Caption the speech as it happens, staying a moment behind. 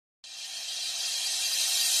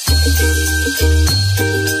Mamaya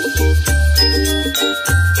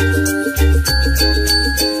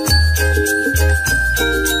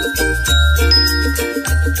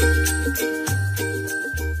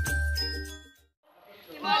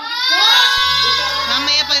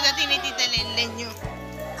pagdating ni Tita Lenlen nyo.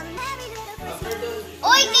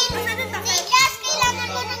 Uy, Nilas, kailangan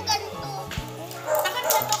ko ng ganito.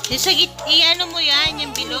 Yung sa i-ano mo yan,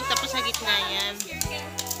 yung bilog, tapos sa gitna yan.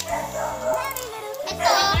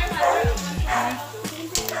 Ito.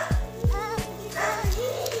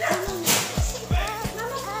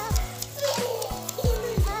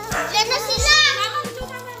 Diyan na sila.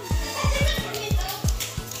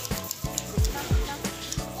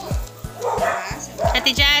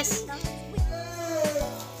 Ate Jazz.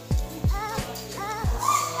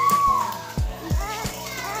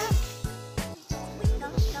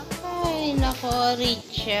 Ay, nako,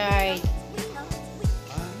 Richard.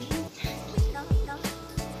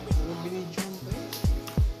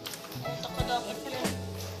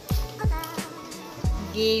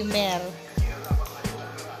 Gamer.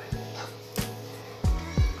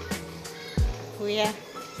 Kuya.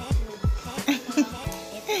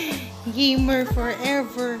 Gamer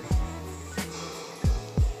forever.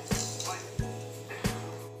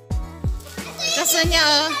 Kaso niya,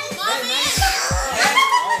 oh.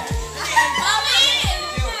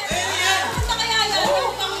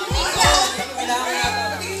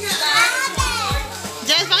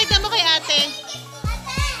 Jess, pakita mo kay ate.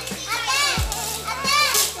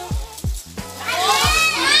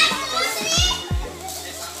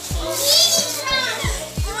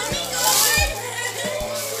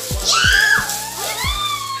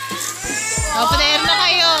 O, pader na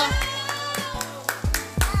kayo.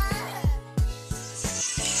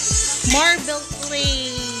 Marble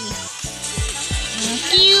clay.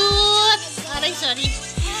 Cute! Aray, sorry.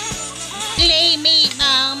 Clay made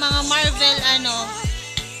ng mga Marvel,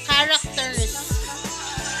 characters.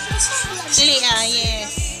 Clay,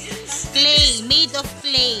 yes. Clay, made of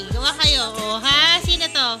clay. Gawa kayo. O, ha? Sino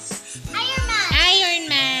to? Iron Man. Iron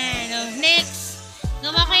Man. O, next.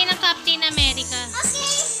 Gawa kayo ng Captain America.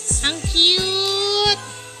 Okay. Ang cute!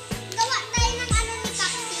 Gawa tayo ng ano ni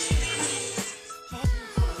Captain.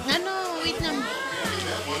 Wait lang.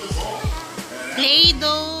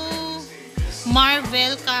 Play-Doh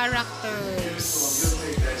Marvel characters.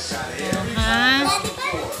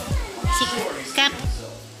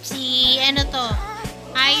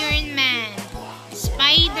 Iron Man,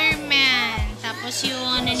 Spider-Man, tapos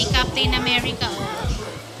yung ni Captain America.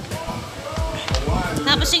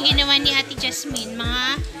 Tapos yung ginawa ni Ate Jasmine,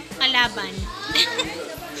 mga kalaban.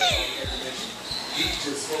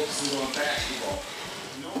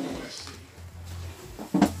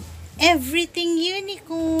 Everything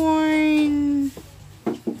unicorn.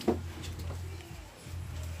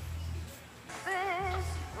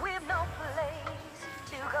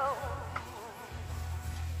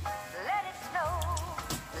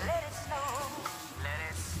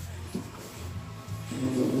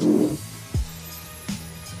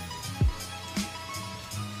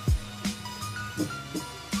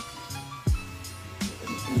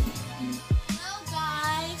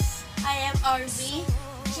 RV,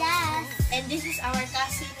 Jazz, and this is our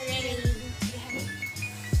cousin Ray.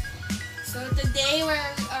 So today we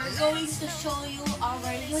are going to show you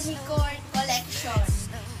our unicorn collection.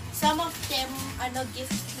 Some of them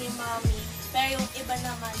gifts ni Mommy, pero yung iba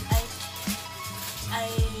naman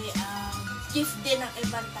ay gift din ng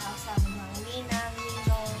ibang tao sa mga ninang,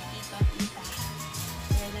 ninong, tito, tita.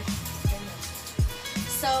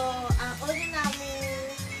 So ang una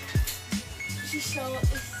namin i-show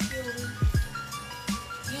is yung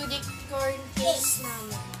unicorn case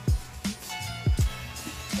namin.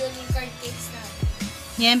 Unicorn case namin.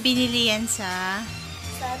 Yan, pinili yan sa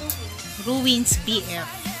Ruins BF.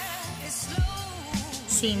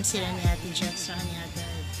 Same sila ni Ate Jess sa ni Ate.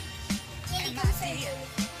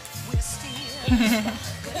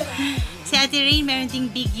 Si Ate Rain meron ding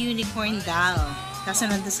big unicorn doll. Kaso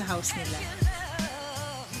nandun sa house nila.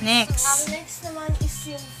 Next. Ang next naman is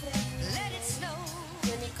yung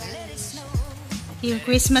Yung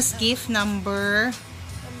Christmas gift number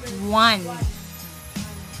 1.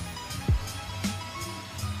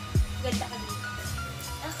 Ganda ka dito.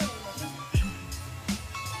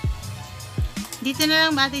 Dito na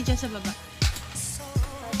lang ba Ate Jess sa baba?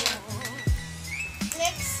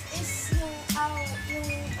 Next is yung namin,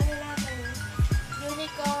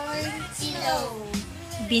 unicorn pillow.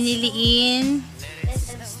 Biniliin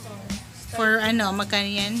SM store. for magkano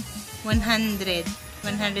yan? 100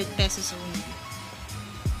 pesos only.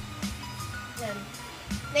 Yan.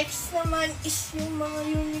 Next naman is yung mga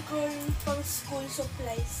unicorn pang school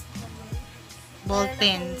supplies naman. Ball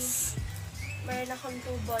pens. Meron akong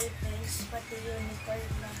 2 ball pens, pati unicorn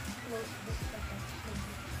na notebook na to.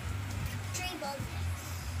 3 balls.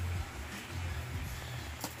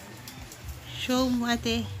 Show mo,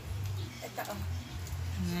 ate. Ito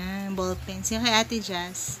Yan, ball pens. Yung kay Ate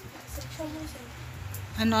Jazz. Section mo siya.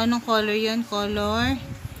 Anong color yun? Color?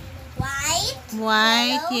 White.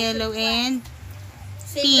 White, yellow, and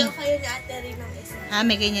Same pink. daw kayo ni Ate Rin ng isa.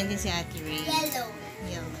 may ganyan din si Ate Ray. Yellow.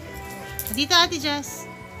 Yellow. Dito, Ate Jazz.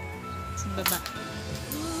 Sa baba.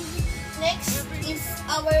 Next is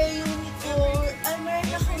our unicorn.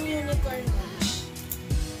 Meron akong unicorn watch.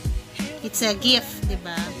 It's a gift, di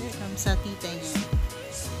ba? From sa tita niya.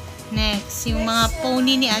 Next, yung mga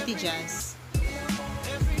pony ni Ate Jazz.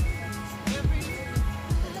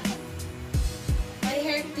 May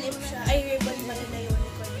hair clip siya. Ay, ribbon pa rin na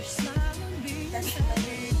unicorn siya. That's my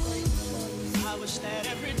unicorn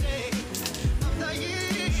toys.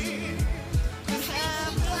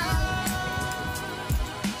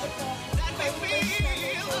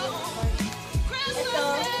 Ito,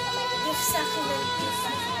 gift sa akin ng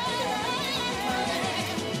tita.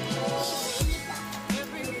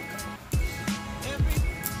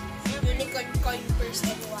 Unicorn coin purse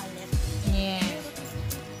and wallet. Yeah.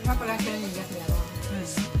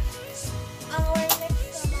 Our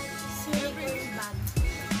next naman is unicorn bag.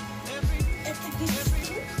 Ito gift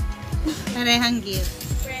ko. Parehang gift.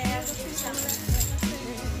 Pero sa akin.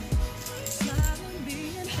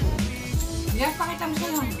 Yes, pakita mo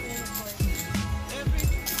sa'yo.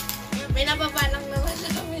 May nababalang naman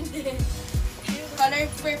namin din. Color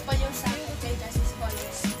purple yung sa akin kay Justice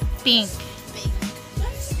Color. Pink. Pink.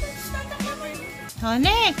 Let's start the cover. Oh,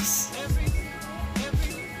 next.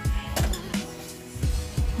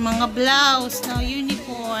 Mga blouse na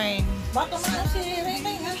unicorn. Baka man si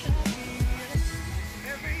Renay ha.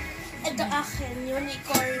 Ito akin,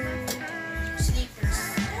 unicorn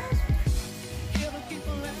slippers.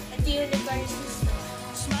 Ito unicorn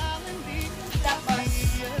slippers. Tapos,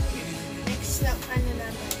 next na ano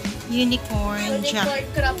naman. Unicorn jacket. Unicorn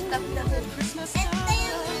crop top na hood. Ito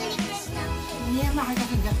yung unicorn na. Hindi yan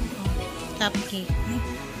makakasagat mo. Cupcake.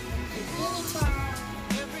 Unicorn.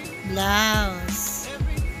 Blouse.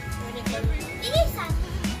 Unicorn. Bigay sa akin.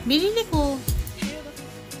 Binili ko.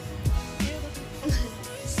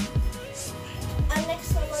 Ang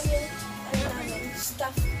next naman yung, ano namin,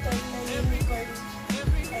 stuffed toy na unicorn.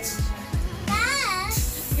 Tas.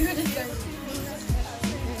 Unicorn.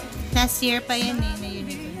 Last year pa yan na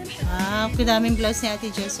unicorn. Kudaming blouse ni Ate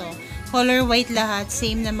Jess, oh. Color white lahat.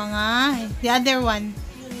 Same na mga, the other one,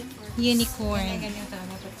 unicorn. Ganyan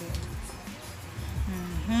sana pati.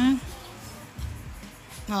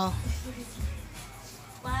 Oh.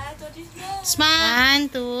 1, 2, 3,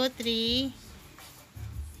 Smile. 1, 2, 3.